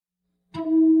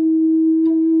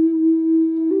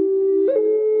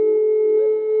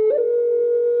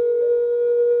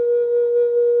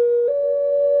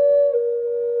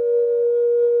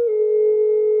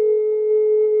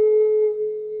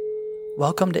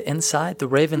Welcome to Inside the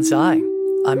Raven's Eye.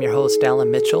 I'm your host,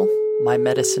 Alan Mitchell. My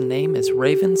medicine name is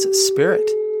Raven's Spirit.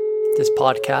 This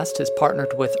podcast is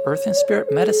partnered with Earth and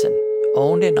Spirit Medicine,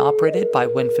 owned and operated by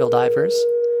Winfield Ivers.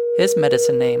 His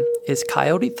medicine name is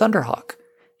Coyote Thunderhawk.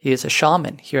 He is a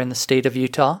shaman here in the state of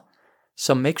Utah,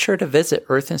 so make sure to visit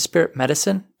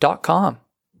earthandspiritmedicine.com.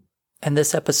 In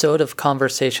this episode of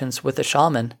Conversations with a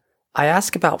Shaman, I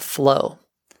ask about flow.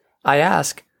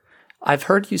 I've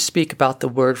heard you speak about the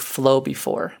word flow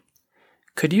before.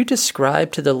 Could you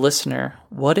describe to the listener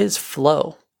what is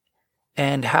flow?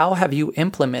 And how have you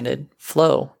implemented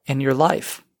flow in your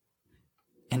life?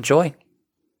 Enjoy.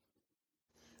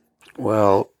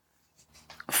 Well,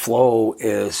 flow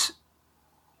is,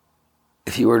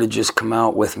 if you were to just come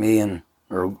out with me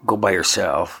or go by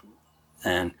yourself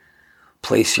and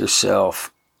place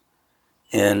yourself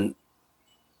in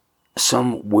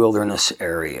some wilderness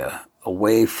area,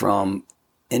 away from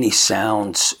any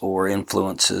sounds or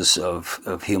influences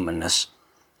of humanness,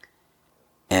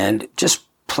 and just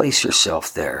place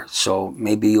yourself there. So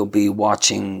maybe you'll be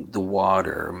watching the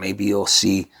water, maybe you'll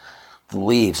see the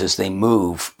leaves as they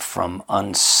move from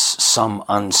some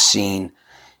unseen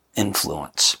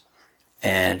influence.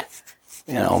 And,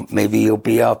 maybe you'll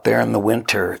be out there in the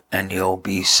winter and you'll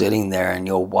be sitting there and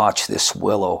you'll watch this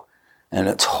willow and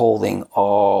it's holding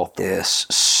all this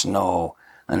snow.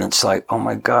 And it's like, oh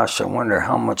my gosh, I wonder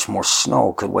how much more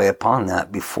snow could weigh upon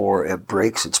that before it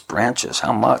breaks its branches.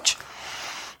 How much?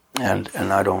 And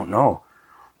I don't know.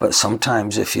 But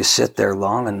sometimes if you sit there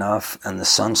long enough and the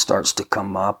sun starts to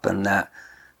come up and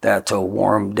that's a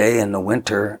warm day in the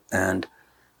winter and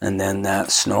then that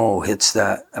snow hits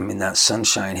that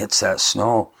sunshine hits that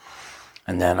snow.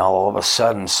 And then all of a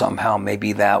sudden, somehow,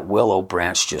 maybe that willow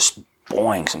branch just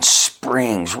boings and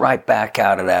springs right back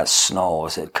out of that snow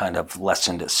as it kind of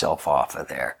lessened itself off of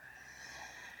there.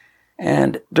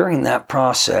 And during that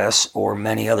process, or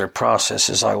many other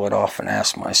processes, I would often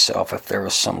ask myself if there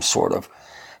was some sort of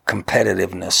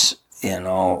competitiveness,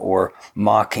 or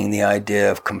mocking the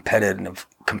idea of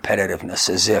competitiveness,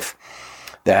 as if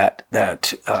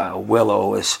that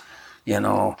willow is,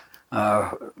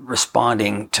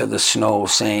 responding to the snow,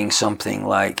 saying something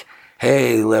like,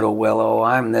 "Hey, little willow,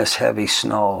 I'm this heavy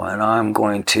snow, and I'm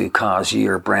going to cause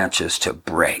your branches to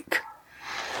break."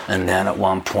 And then at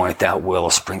one point, that willow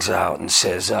springs out and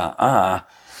says,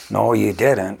 "No, you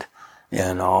didn't,"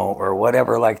 or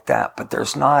whatever like that. But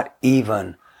there's not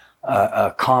even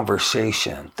a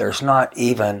conversation. There's not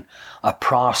even a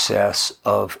process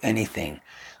of anything.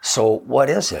 So what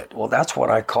is it? Well, that's what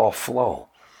I call flow.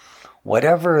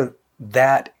 Whatever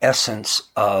that essence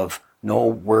of no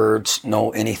words, no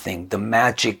anything, the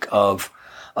magic of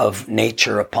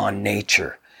nature upon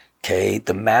nature, okay?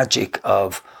 The magic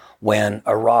of when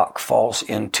a rock falls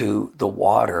into the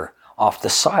water off the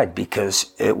side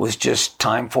because it was just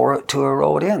time for it to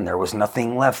erode in. There was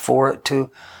nothing left for it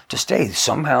to stay.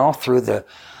 Somehow through the,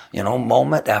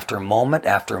 moment after moment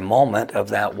after moment of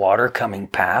that water coming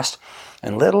past,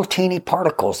 and little teeny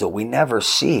particles that we never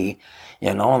see,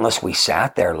 unless we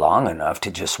sat there long enough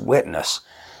to just witness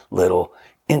little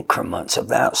increments of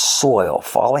that soil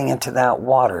falling into that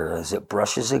water as it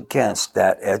brushes against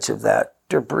that edge of that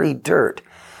debris dirt.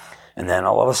 And then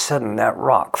all of a sudden that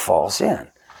rock falls in.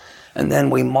 And then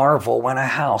we marvel when a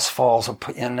house falls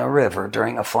in a river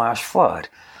during a flash flood.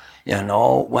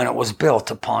 When it was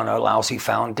built upon a lousy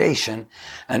foundation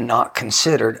and not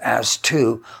considered as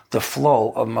to the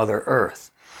flow of Mother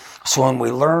Earth. So when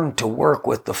we learn to work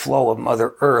with the flow of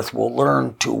Mother Earth, we'll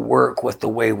learn to work with the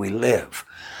way we live.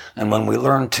 And when we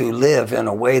learn to live in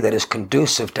a way that is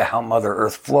conducive to how Mother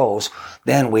Earth flows,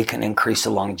 then we can increase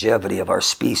the longevity of our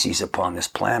species upon this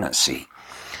planet. See,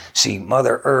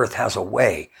 Mother Earth has a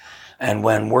way. And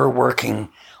when we're working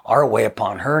our way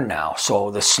upon her now, so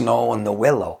the snow and the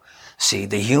willow, see,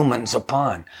 the humans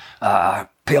upon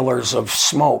pillars of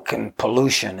smoke and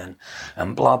pollution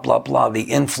and blah, blah, blah, the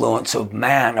influence of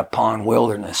man upon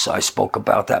wilderness. I spoke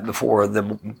about that before,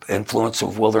 the influence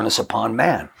of wilderness upon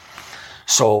man.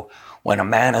 So when a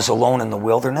man is alone in the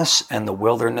wilderness and the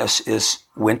wilderness is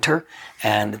winter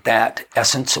and that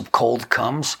essence of cold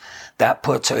comes, that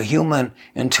puts a human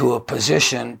into a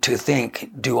position to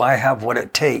think, do I have what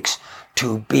it takes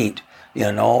to beat,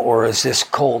 or is this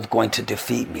cold going to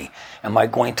defeat me? Am I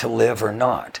going to live or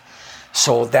not?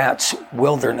 So that's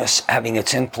wilderness having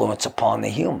its influence upon the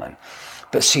human.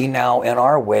 But see, now in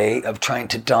our way of trying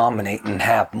to dominate and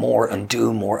have more and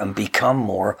do more and become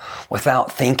more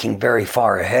without thinking very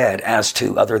far ahead as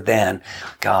to other than,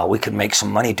 God, we could make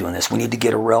some money doing this. We need to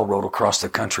get a railroad across the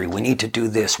country. We need to do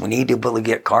this. We need to be able to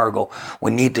get cargo.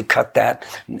 We need to cut that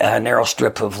narrow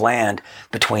strip of land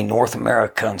between North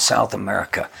America and South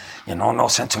America. No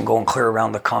sense in going clear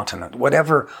around the continent.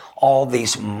 Whatever all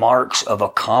these marks of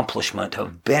accomplishment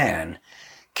have been,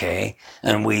 okay,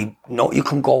 and we know you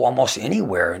can go almost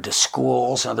anywhere into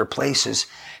schools and other places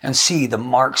and see the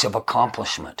marks of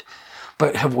accomplishment.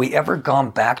 But have we ever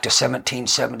gone back to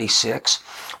 1776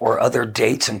 or other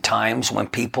dates and times when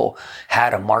people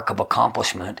had a mark of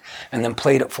accomplishment and then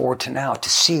played it forward to now to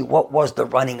see what was the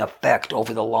running effect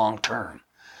over the long term?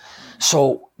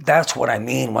 So that's what I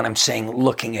mean when I'm saying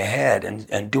looking ahead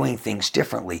and doing things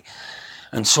differently.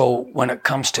 And so when it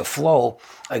comes to flow,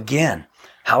 again,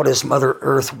 how does Mother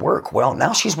Earth work? Well,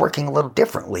 now she's working a little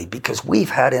differently because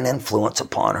we've had an influence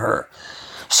upon her.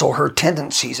 So her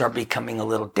tendencies are becoming a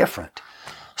little different.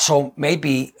 So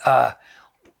maybe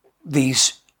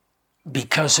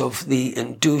because of the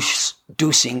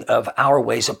inducing of our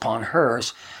ways upon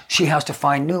hers, she has to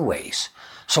find new ways.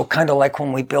 So kind of like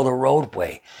when we build a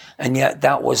roadway, and yet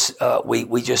that was,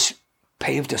 we just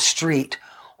paved a street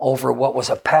over what was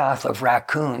a path of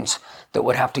raccoons that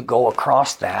would have to go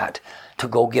across that to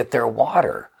go get their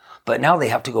water. But now they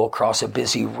have to go across a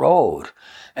busy road.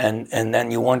 And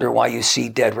then you wonder why you see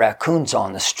dead raccoons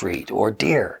on the street or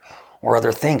deer or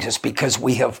other things. It's because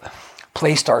we have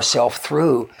placed ourselves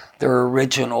through their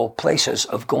original places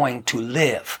of going to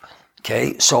live.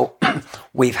 Okay, so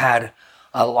we've had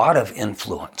a lot of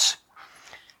influence.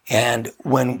 And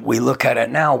when we look at it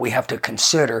now, we have to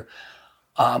consider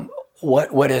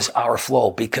what is our flow,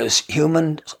 because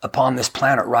humans upon this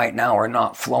planet right now are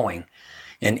not flowing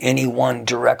in any one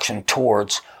direction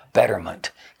towards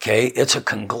betterment. Okay, it's a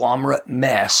conglomerate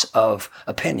mess of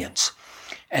opinions.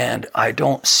 And I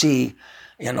don't see,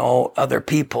 other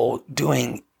people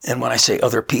doing, and when I say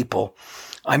other people,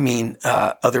 I mean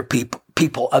other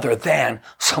people other than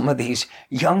some of these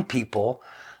young people.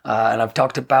 And I've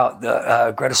talked about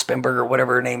the Greta Thunberg or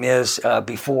whatever her name is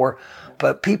before,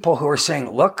 but people who are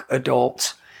saying, look,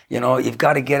 adults, you've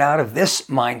got to get out of this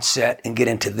mindset and get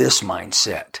into this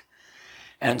mindset.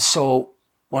 And so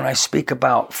when I speak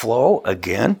about flow,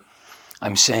 again,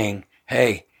 I'm saying,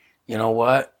 hey, you know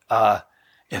what?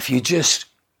 If you just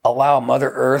allow Mother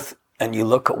Earth and you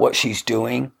look at what she's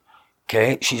doing,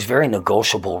 okay, she's very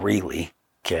negotiable, really.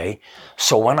 Okay,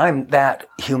 so when I'm that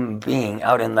human being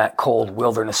out in that cold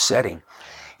wilderness setting,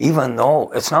 even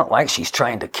though it's not like she's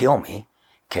trying to kill me,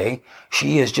 okay,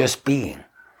 she is just being,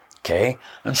 okay,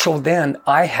 and so then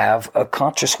I have a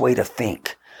conscious way to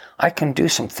think. I can do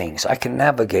some things, I can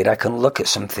navigate, I can look at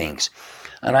some things,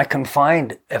 and I can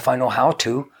find, if I know how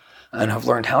to, and have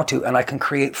learned how to, and I can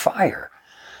create fire,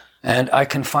 and I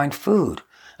can find food,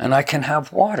 and I can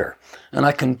have water, and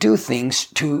I can do things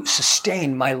to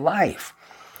sustain my life.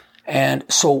 And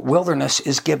so wilderness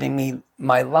is giving me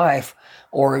my life,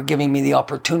 or giving me the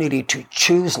opportunity to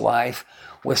choose life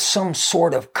with some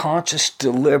sort of conscious,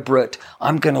 deliberate,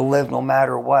 I'm going to live no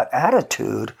matter what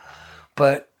attitude.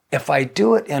 But if I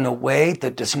do it in a way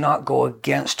that does not go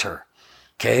against her,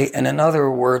 okay? And in other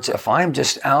words, if I'm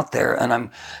just out there and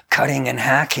I'm cutting and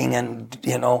hacking and,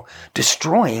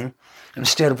 destroying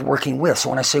instead of working with. So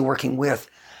when I say working with,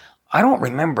 I don't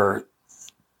remember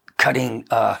cutting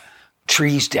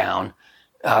trees down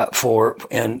for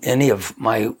in any of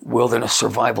my wilderness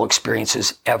survival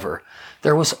experiences ever.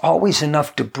 There was always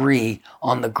enough debris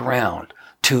on the ground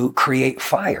to create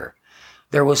fire.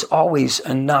 There was always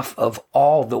enough of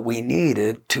all that we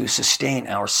needed to sustain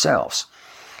ourselves.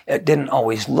 It didn't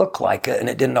always look like it, and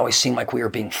it didn't always seem like we were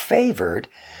being favored.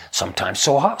 Sometimes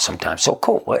so hot, sometimes so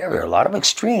cold, whatever, a lot of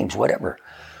extremes, whatever.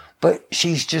 But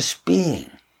she's just being,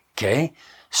 okay?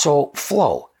 So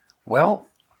flow. Well,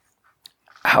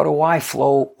 how do I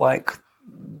flow like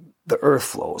the earth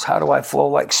flows? How do I flow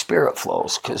like spirit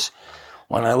flows? Because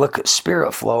when I look at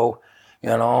spirit flow,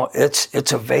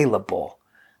 it's available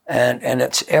and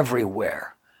it's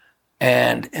everywhere.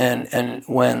 And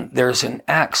when there's an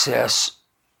access,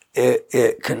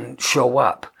 it can show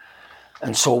up.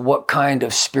 And so what kind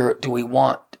of spirit do we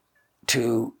want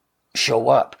to show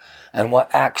up? And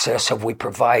what access have we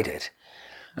provided?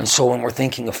 And so when we're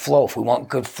thinking of flow, if we want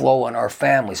good flow in our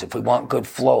families, if we want good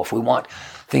flow, if we want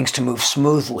things to move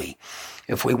smoothly,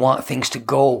 if we want things to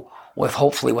go with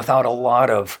hopefully without a lot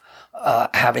of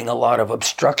having a lot of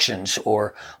obstructions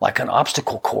or like an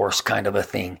obstacle course kind of a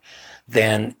thing,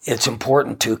 then it's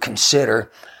important to consider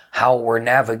how we're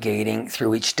navigating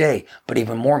through each day. But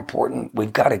even more important,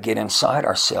 we've got to get inside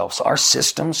ourselves, our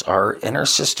systems, our inner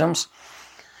systems.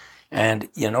 And,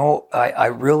 I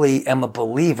really am a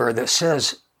believer that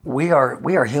says we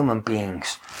are human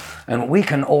beings, and we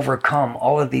can overcome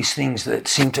all of these things that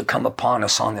seem to come upon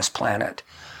us on this planet.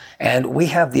 And we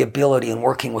have the ability in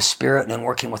working with Spirit and in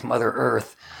working with Mother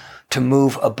Earth to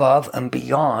move above and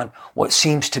beyond what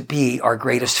seems to be our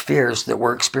greatest fears that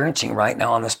we're experiencing right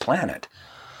now on this planet.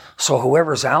 So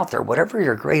whoever's out there, whatever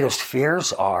your greatest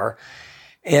fears are,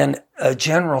 in a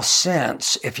general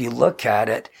sense, if you look at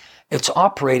it, it's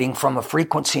operating from a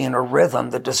frequency and a rhythm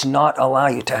that does not allow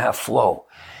you to have flow.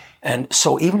 And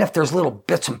so even if there's little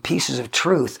bits and pieces of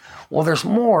truth, well, there's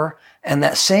more, and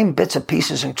that same bits and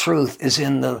pieces of truth is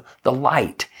in the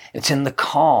light. It's in the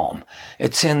calm.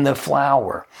 It's in the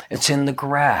flower. It's in the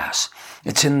grass.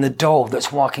 It's in the doe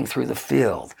that's walking through the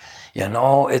field.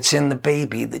 It's in the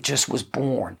baby that just was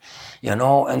born.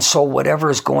 And so whatever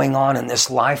is going on in this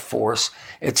life force,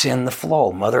 it's in the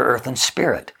flow, Mother Earth and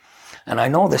Spirit. And I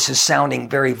know this is sounding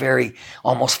very, very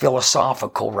almost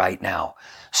philosophical right now.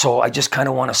 So I just kind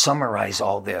of want to summarize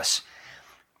all this.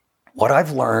 What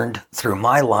I've learned through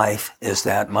my life is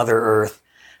that Mother Earth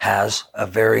has a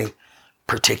very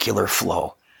particular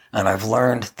flow. And I've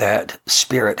learned that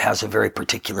Spirit has a very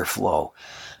particular flow.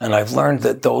 And I've learned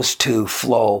that those two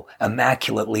flow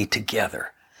immaculately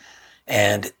together,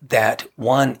 and that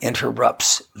one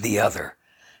interrupts the other.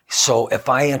 So if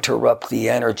I interrupt the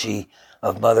energy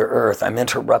of Mother Earth, I'm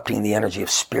interrupting the energy of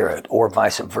Spirit, or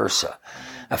vice versa.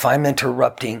 If I'm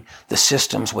interrupting the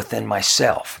systems within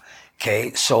myself,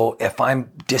 okay, so if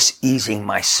I'm diseasing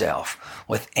myself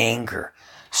with anger,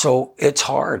 so it's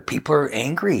hard. People are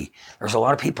angry. There's a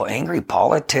lot of people angry.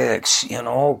 Politics,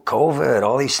 COVID,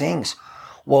 all these things.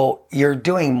 Well, you're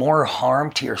doing more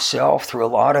harm to yourself through a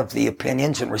lot of the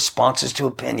opinions and responses to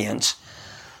opinions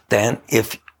than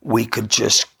if we could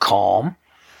just calm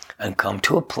and come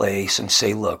to a place and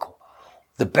say, look,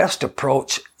 the best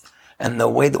approach and the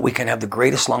way that we can have the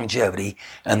greatest longevity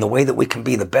and the way that we can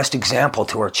be the best example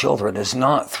to our children is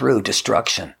not through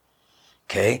destruction.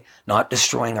 Okay? Not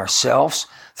destroying ourselves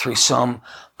through some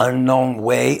unknown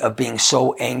way of being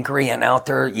so angry and out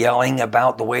there yelling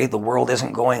about the way the world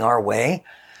isn't going our way.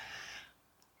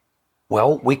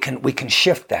 Well, we can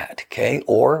shift that, okay?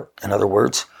 Or, in other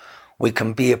words, we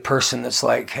can be a person that's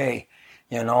like, hey,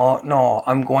 no,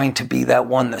 I'm going to be that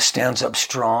one that stands up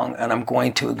strong, and I'm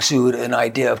going to exude an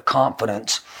idea of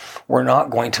confidence. We're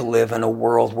not going to live in a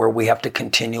world where we have to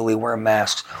continually wear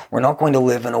masks. We're not going to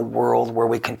live in a world where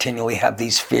we continually have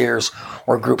these fears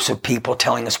or groups of people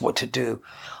telling us what to do.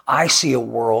 I see a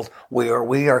world where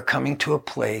we are coming to a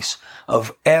place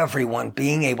of everyone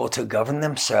being able to govern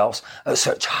themselves at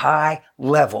such high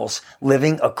levels,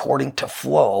 living according to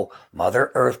flow,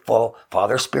 Mother Earth flow,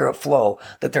 Father Spirit flow,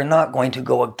 that they're not going to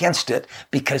go against it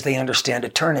because they understand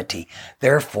eternity.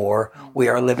 Therefore, we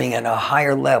are living in a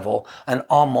higher level, an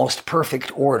almost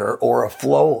perfect order, or a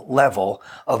flow level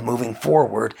of moving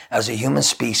forward as a human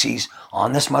species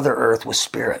on this Mother Earth with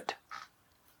Spirit.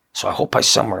 So I hope I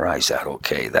summarized that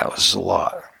okay. That was a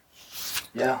lot.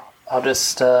 Yeah, I'll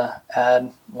just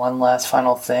add one last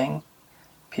final thing.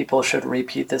 People should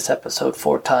repeat this episode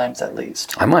 4 times at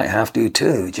least. I might have to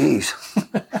too, geez.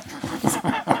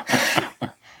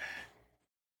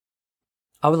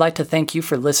 I would like to thank you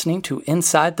for listening to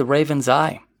Inside the Raven's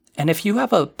Eye. And if you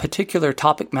have a particular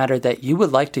topic matter that you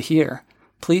would like to hear,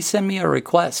 please send me a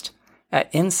request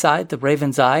at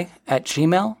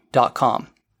insidetheravenseye@gmail.com.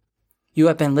 You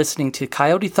have been listening to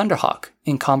Coyote Thunderhawk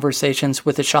in Conversations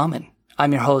with a Shaman.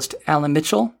 I'm your host, Alan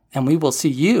Mitchell, and we will see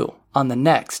you on the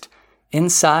next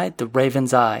Inside the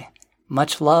Raven's Eye.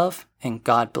 Much love and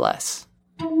God bless.